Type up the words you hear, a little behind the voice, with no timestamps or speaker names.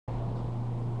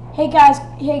Hey guys,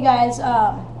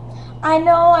 I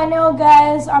know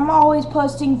guys, I'm always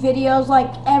posting videos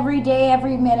like every day,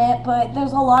 every minute, but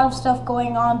there's a lot of stuff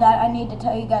going on that I need to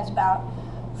tell you guys about.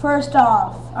 First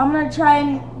off, I'm gonna try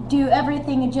and do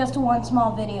everything in just one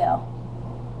small video.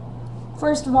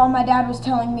 First of all, my dad was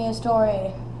telling me a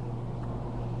story.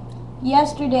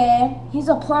 Yesterday, he's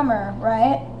a plumber,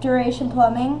 right? Duration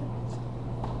plumbing.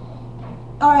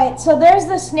 Alright, so there's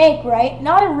the snake, right?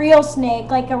 Not a real snake,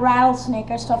 like a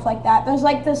rattlesnake or stuff like that. There's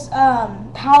like this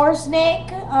power snake,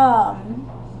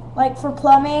 like for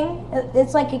plumbing.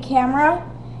 It's like a camera.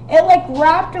 It like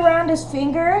wrapped around his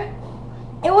finger.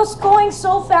 It was going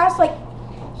so fast, like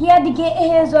he had to get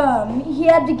his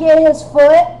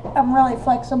foot. I'm really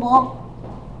flexible,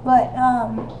 but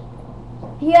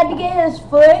he had to get his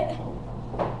foot,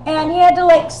 and he had to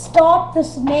like stop the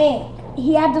snake.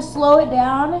 He had to slow it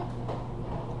down.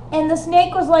 And the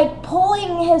snake was like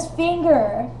pulling his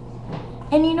finger.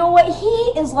 And you know what?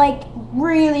 He is like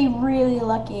really, really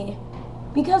lucky.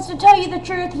 Because to tell you the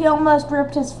truth, he almost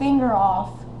ripped his finger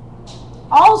off.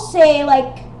 I'll say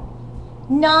like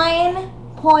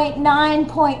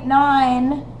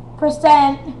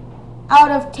 9.9.9% out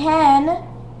of 10,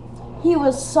 he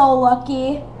was so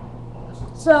lucky.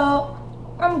 So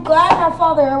I'm glad my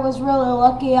father was really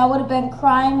lucky. I would have been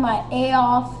crying my A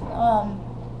off.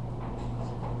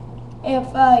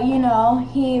 If,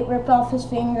 he ripped off his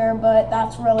finger, but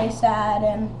that's really sad.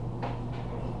 And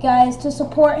guys, to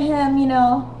support him,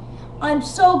 I'm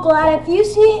so glad. If you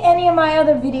see any of my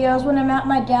other videos when I'm at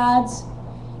my dad's,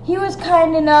 he was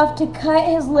kind enough to cut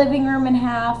his living room in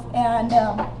half, and,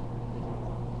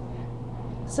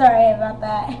 sorry about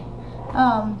that.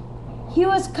 He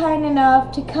was kind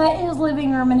enough to cut his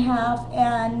living room in half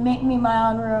and make me my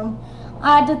own room.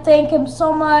 I had to thank him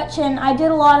so much, and I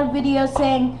did a lot of videos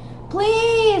saying,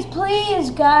 please,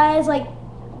 guys, like,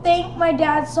 thank my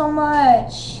dad so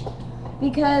much,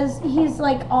 because he's,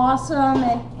 like, awesome,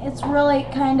 and it's really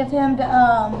kind of him to,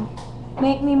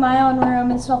 make me my own room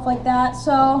and stuff like that.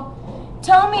 So,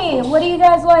 tell me, what do you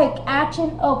guys like?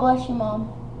 Action? Oh, bless you, Mom.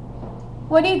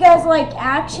 What do you guys like?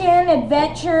 Action,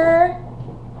 adventure,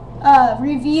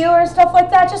 review, or stuff like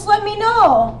that? Just let me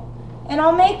know, and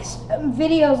I'll make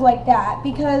videos like that,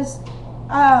 because,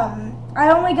 I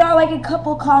only got like a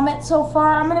couple comments so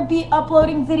far. I'm going to be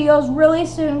uploading videos really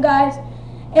soon, guys.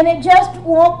 And it just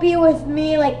won't be with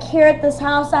me like here at this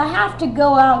house. I have to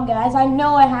go out, guys. I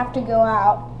know I have to go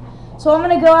out. So I'm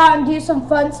going to go out and do some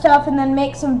fun stuff and then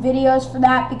make some videos for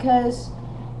that, because,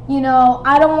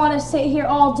 I don't want to sit here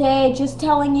all day just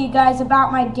telling you guys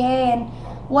about my day and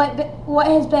what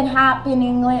has been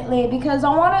happening lately, because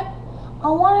I want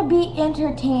to be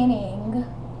entertaining.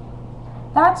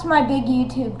 That's my big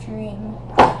YouTube dream,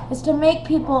 is to make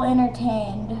people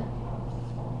entertained.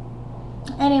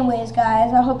 Anyways,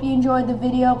 guys, I hope you enjoyed the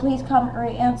video. Please comment,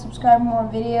 rate, and subscribe for more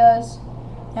videos.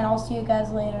 And I'll see you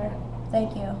guys later.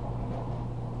 Thank you.